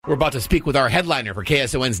We're about to speak with our headliner for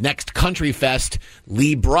KSON's next Country Fest,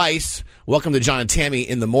 Lee Brice. Welcome to John and Tammy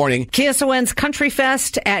in the morning. KSON's Country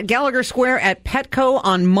Fest at Gallagher Square at Petco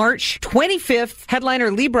on March 25th.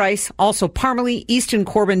 Headliner Lee Brice, also Parmalee, Easton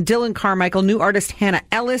Corbin, Dylan Carmichael, new artist Hannah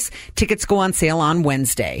Ellis. Tickets go on sale on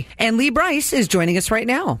Wednesday. And Lee Brice is joining us right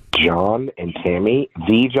now. John and Tammy,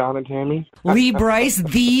 the John and Tammy. Lee Brice,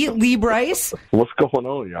 the Lee Brice. What's going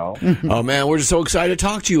on, y'all? Oh, man, we're just so excited to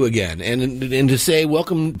talk to you again and to say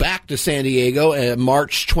welcome back to San Diego.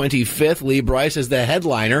 March 25th, Lee Brice is the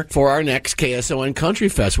headliner for our next KSON Country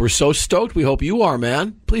Fest. We're so stoked. We hope you are,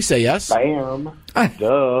 man. Please say yes. I am.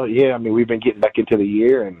 Duh. Yeah, I mean, we've been getting back into the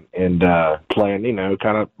year and playing,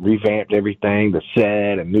 kind of revamped everything, the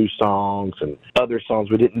set and new songs and other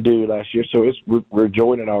songs we didn't do last year. So we're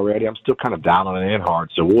enjoying it already. I'm still kind of dialing it in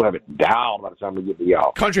hard, so we'll have it down by the time we get to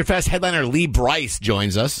y'all. Country Fest headliner Lee Brice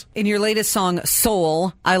joins us. In your latest song,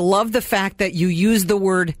 Soul, I love the fact that you use the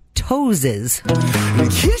word toeses.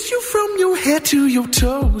 Kiss you from your head to your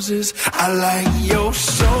toes. I like your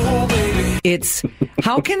soul, baby. It's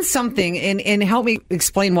how can something, and help me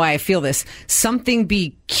explain why I feel this, something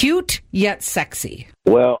be cute yet sexy?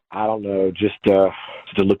 Well, I don't know, just to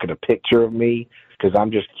look at a picture of me, because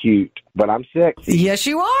I'm just cute, but I'm sexy. Yes,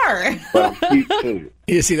 you are. But I'm cute, too.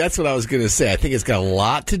 You see, that's what I was going to say. I think it's got a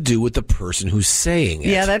lot to do with the person who's saying it.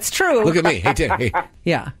 Yeah, that's true. Look at me. Hey, Tim. Hey.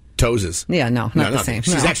 Yeah. Toeses. Yeah, not the same.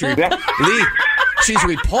 She's actually, Lee, she's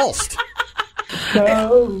repulsed. I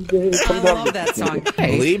love that song.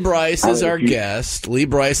 Hey. Lee Brice is our guest. Lee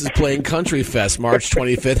Brice is playing Country Fest March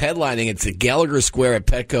 25th, headlining. It's at Gallagher Square at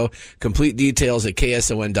Petco. Complete details at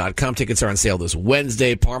KSON.com. Tickets are on sale this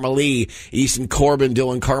Wednesday. Parmalee, Easton Corbin,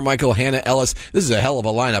 Dylan Carmichael, Hannah Ellis. This is a hell of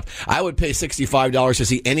a lineup. I would pay $65 to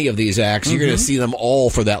see any of these acts. You're going to see them all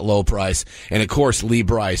for that low price. And, of course, Lee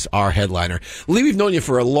Brice, our headliner. Lee, we've known you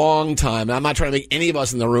for a long time. I'm not trying to make any of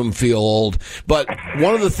us in the room feel old, but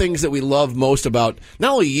one of the things that we love most about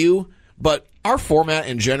not only you, but our format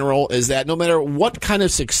in general is that no matter what kind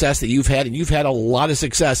of success that you've had, and you've had a lot of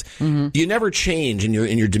success, you never change in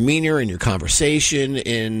your demeanor, in your conversation,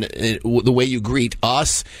 in the way you greet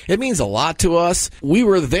us. It means a lot to us. We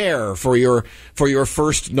were there for your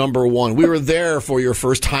first number one. We were there for your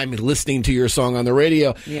first time listening to your song on the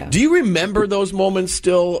radio. Yeah. Do you remember those moments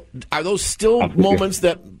still? Are those still moments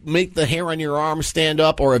that make the hair on your arm stand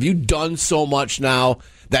up, or have you done so much now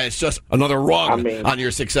that it's just another rung on your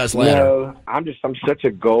success ladder? No, I'm such a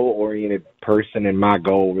goal-oriented person, and my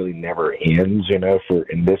goal really never ends, in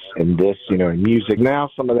music. Now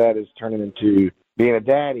some of that is turning into being a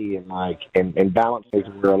daddy and balancing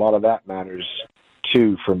where a lot of that matters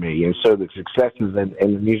too for me. And so the successes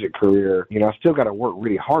in the music career, I still got to work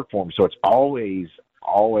really hard for them. So it's always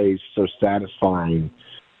so satisfying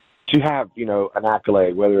to have, an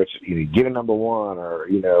accolade, whether it's get a number one or,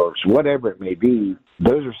 whatever it may be.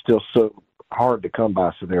 Those are still so hard to come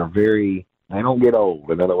by. So they don't get old.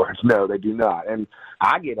 In other words, no, they do not. And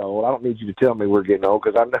I get old. I don't need you to tell me we're getting old,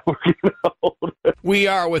 because I know we're getting old. We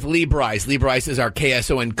are with Lee Brice. Lee Brice is our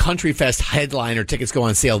KSON Country Fest headliner. Tickets go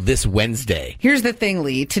on sale this Wednesday. Here's the thing,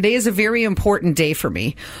 Lee. Today is a very important day for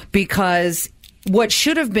me, because what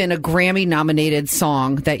should have been a Grammy-nominated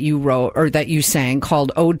song that you wrote or that you sang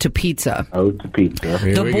called Ode to Pizza. Ode to Pizza.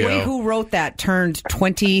 The boy who wrote that turned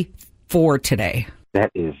 24 today. That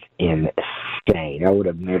is insane. I would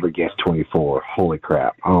have never guessed 24. Holy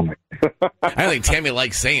crap. Oh, my. I don't think Tammy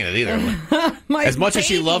likes saying it either. As much as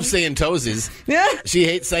she loves saying toesies, she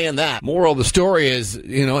hates saying that. Moral of the story is,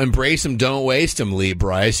 embrace them, don't waste them, Lee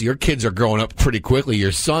Brice. Your kids are growing up pretty quickly.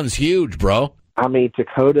 Your son's huge, bro. I mean,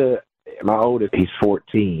 Dakota, my oldest, he's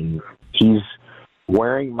 14. He's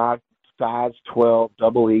wearing my size 12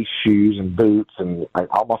 double E shoes and boots, and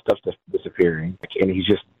all my stuff's just disappearing. And he's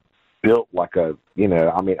just built like a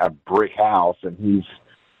brick house, and he's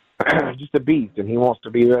just a beast, and he wants to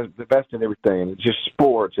be the best in everything. And it's just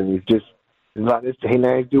sports, and he's like this. Hey,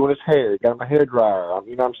 now he's doing his hair. He got him a hair dryer.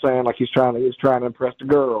 You know what I'm saying? Like he's trying to impress the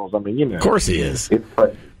girls. Of course he is.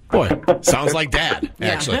 Boy, sounds like Dad,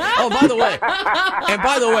 actually. Yeah. Oh, by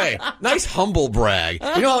the way, nice humble brag.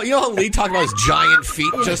 You know how Lee talked about his giant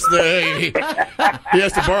feet? Just he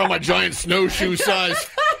has to borrow my giant snowshoe size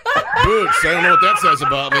boots. I don't know what that says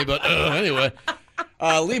about me, but anyway.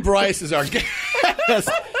 Lee Brice is our guest.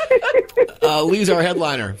 Lee's our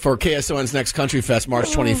headliner for KSON's next Country Fest, March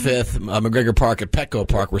 25th, McGregor Park at Petco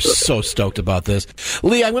Park. We're so stoked about this.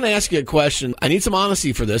 Lee, I'm going to ask you a question. I need some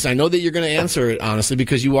honesty for this. I know that you're going to answer it honestly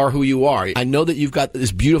because you are who you are. I know that you've got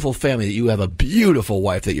this beautiful family, that you have a beautiful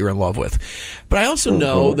wife that you're in love with. But I also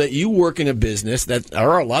know that you work in a business that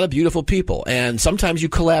are a lot of beautiful people, and sometimes you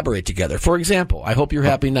collaborate together. For example, I Hope You're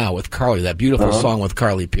Happy Now with Carly, that beautiful song with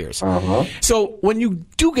Carly Pierce. So when you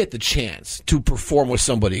do get the chance to perform with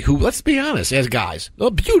somebody who, let's be honest, as guys, a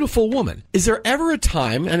beautiful woman, is there ever a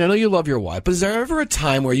time, and I know you love your wife, but is there ever a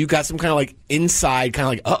time where you got some kind of like inside, kind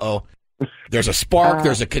of like, uh-oh, there's a spark,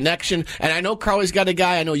 there's a connection, and I know Carly's got a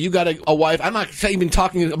guy, I know you got a wife. I'm not even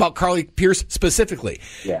talking about Carly Pierce specifically.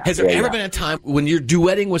 Has there ever been a time when you're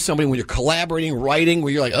duetting with somebody, when you're collaborating, writing,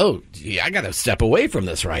 where you're like, oh, I got to step away from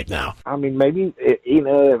this right now? I mean, maybe,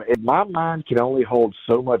 my mind can only hold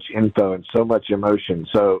so much info and so much emotion,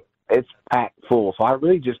 so it's packed full. So I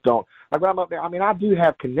really just don't. Like when I'm up there, I mean, I do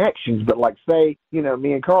have connections, but like say,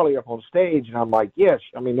 me and Carly up on stage, and I'm like, yes,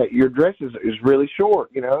 I mean, your dress is really short,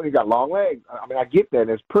 you got long legs. I mean, I get that, and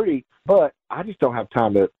it's pretty, but I just don't have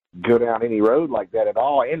time to go down any road like that at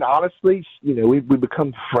all. And honestly, we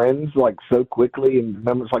become friends like so quickly, and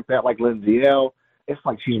moments like that, like Lindsay L. It's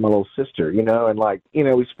like she's my little sister, and like,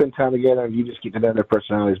 we spend time together, and you just get to know their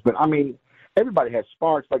personalities. But I mean, everybody has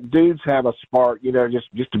sparks. Like dudes have a spark,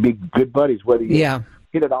 just to be good buddies, whether you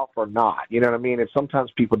hit it off or not. You know what I mean? And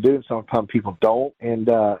sometimes people do, and sometimes people don't.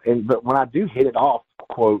 But when I do hit it off,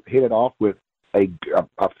 quote, hit it off with a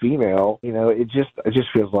female, it just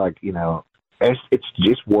feels like, it's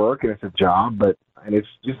just work and it's a job, and it's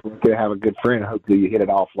just to have a good friend. Hopefully you hit it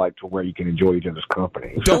off like to where you can enjoy each other's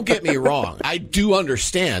company. Don't get me wrong. I do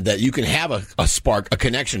understand that you can have a spark, a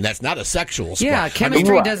connection. That's not a sexual spark. Yeah,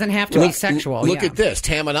 chemistry doesn't have to be sexual. Look at this.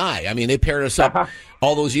 Tam and I mean, they paired us up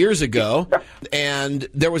all those years ago, and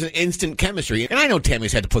there was an instant chemistry. And I know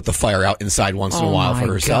Tammy's had to put the fire out inside once in a while for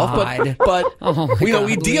herself, but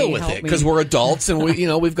we deal with it because we're adults and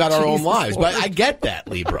we've got our own lives. But I get that,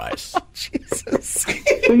 Lee Brice. Jesus.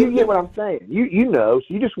 So you get what I'm saying. So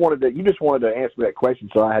you just wanted to answer that question,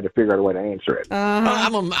 so I had to figure out a way to answer it.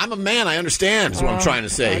 I'm a man. I understand. Is what I'm trying to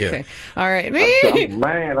say here. All right, man,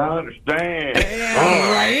 I understand.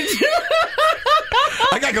 All right.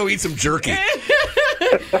 I gotta go eat some jerky.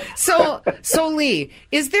 So Lee,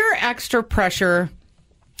 is there extra pressure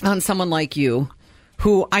on someone like you,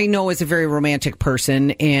 who I know is a very romantic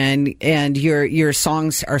person, and your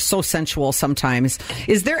songs are so sensual sometimes?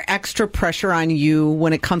 Is there extra pressure on you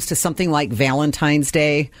when it comes to something like Valentine's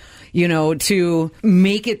Day, to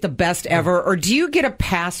make it the best ever? Or do you get a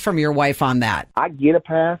pass from your wife on that? I get a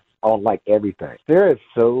pass on like everything. Sarah is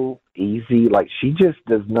so easy. Like she just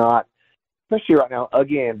does not, especially right now,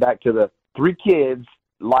 again, back to the 3 kids,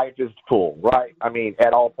 life is full, right? I mean,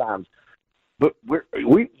 at all times. But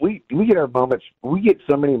we get our moments. We get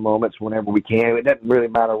so many moments whenever we can. It doesn't really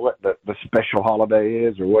matter what the special holiday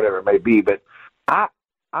is or whatever it may be. But I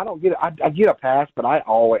don't get it. I get a pass, but I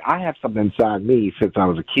have something inside me since I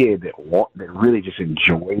was a kid that really just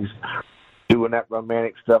enjoys doing that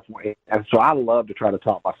romantic stuff. And so I love to try to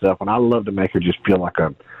talk myself, and I love to make her just feel like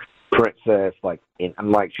a princess, like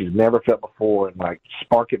she's never felt before, and like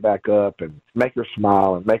spark it back up and make her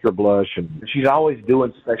smile and make her blush. And she's always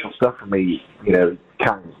doing special stuff for me,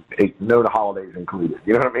 kind of the holidays included.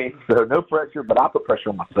 You know what I mean? So no pressure, but I put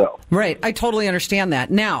pressure on myself. Right. I totally understand that.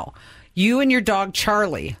 Now, you and your dog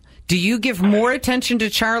Charlie, do you give more attention to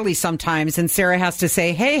Charlie sometimes, and Sarah has to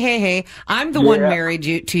say, hey, I'm the one married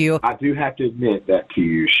to you? I do have to admit that to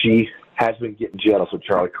you. She has been getting jealous of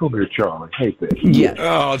Charlie. Come here, Charlie. Hey, this. Yeah.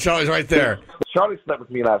 Oh, Charlie's right there. Charlie slept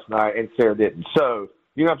with me last night, and Sarah didn't. So,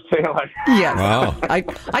 you know what I'm saying? Like, yes. Wow.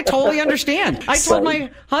 I totally understand. I told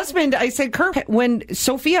my husband, I said, Kurt, when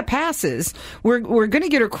Sophia passes, we're going to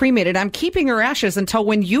get her cremated. I'm keeping her ashes until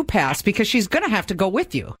when you pass, because she's going to have to go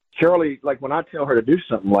with you. Charlie, like when I tell her to do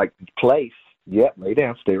something like place, lay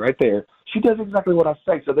down, stay right there, she does exactly what I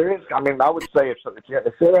say. So there is, I would say if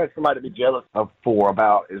Sarah has somebody to be jealous of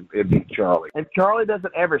it'd be Charlie. And Charlie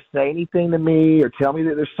doesn't ever say anything to me or tell me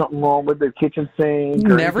that there's something wrong with their kitchen sink.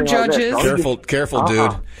 Never judges. Like Careful,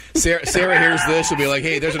 dude. Sarah hears this, she'll be like,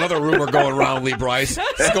 hey, there's another rumor going around, Lee Brice.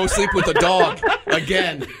 Let's go sleep with the dog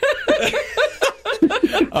again.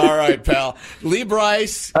 All right, pal. Lee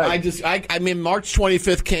Brice, I mean, March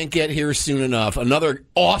 25th can't get here soon enough. Another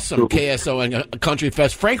awesome KSON Country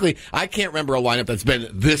Fest. Frankly, I can't remember a lineup that's been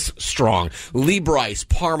this strong. Lee Brice,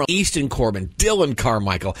 Parma, Easton Corbin, Dylan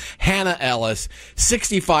Carmichael, Hannah Ellis,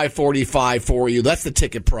 $65.45 for you. That's the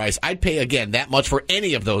ticket price. I'd pay, again, that much for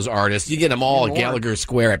any of those artists. You get them all at Gallagher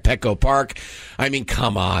Square at Petco Park. I mean,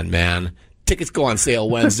 come on, man. Tickets go on sale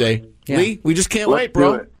Wednesday. Yeah. Lee, we just can't wait, Do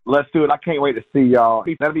bro. it. Let's do it. I can't wait to see y'all.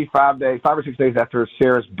 That'll be 5 or 6 days after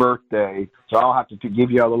Sarah's birthday, so I'll have to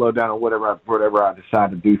give y'all the lowdown on whatever I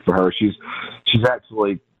decide to do for her. She's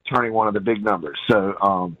actually turning one of the big numbers,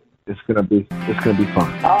 so it's gonna be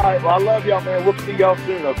fun. All right, well, I love y'all, man. We'll see y'all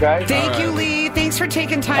soon, okay? Thank you, Lee. Thanks for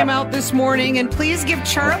taking time out this morning, and please give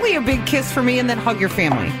Charlie a big kiss for me, and then hug your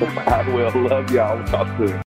family. I will. Love y'all. We'll talk soon.